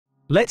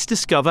Let's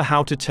discover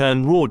how to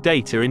turn raw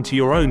data into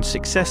your own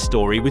success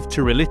story with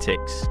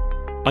Teralytics.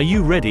 Are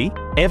you ready?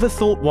 Ever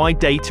thought why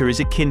data is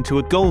akin to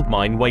a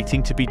goldmine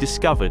waiting to be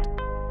discovered?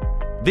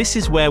 This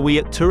is where we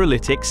at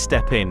Teralytics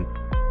step in.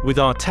 With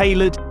our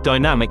tailored,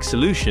 dynamic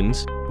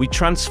solutions, we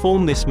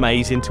transform this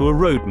maze into a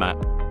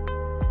roadmap.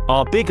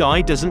 Our big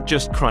eye doesn't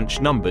just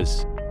crunch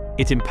numbers.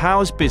 It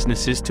empowers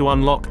businesses to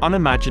unlock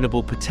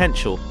unimaginable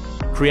potential,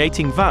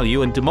 creating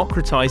value and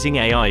democratizing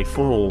AI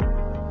for all.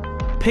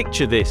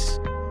 Picture this.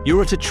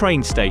 You're at a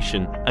train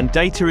station, and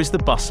data is the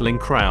bustling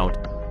crowd.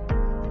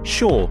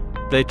 Sure,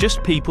 they're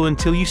just people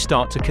until you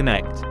start to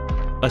connect.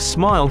 A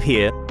smile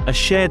here, a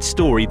shared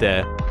story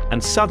there,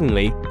 and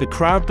suddenly, the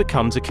crowd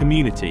becomes a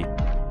community.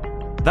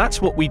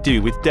 That's what we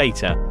do with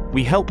data.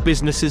 We help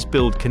businesses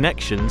build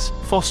connections,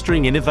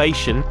 fostering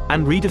innovation,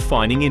 and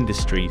redefining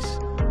industries.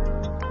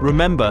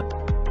 Remember,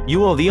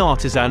 you are the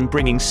artisan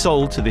bringing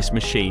soul to this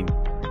machine.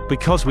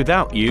 Because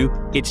without you,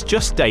 it's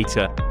just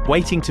data,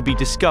 waiting to be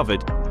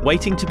discovered,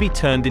 waiting to be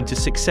turned into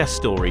success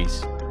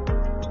stories.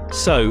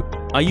 So,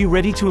 are you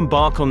ready to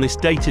embark on this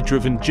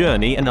data-driven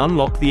journey and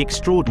unlock the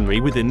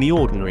extraordinary within the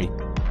ordinary?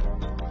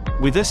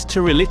 With us,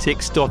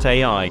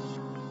 Teralytics.ai.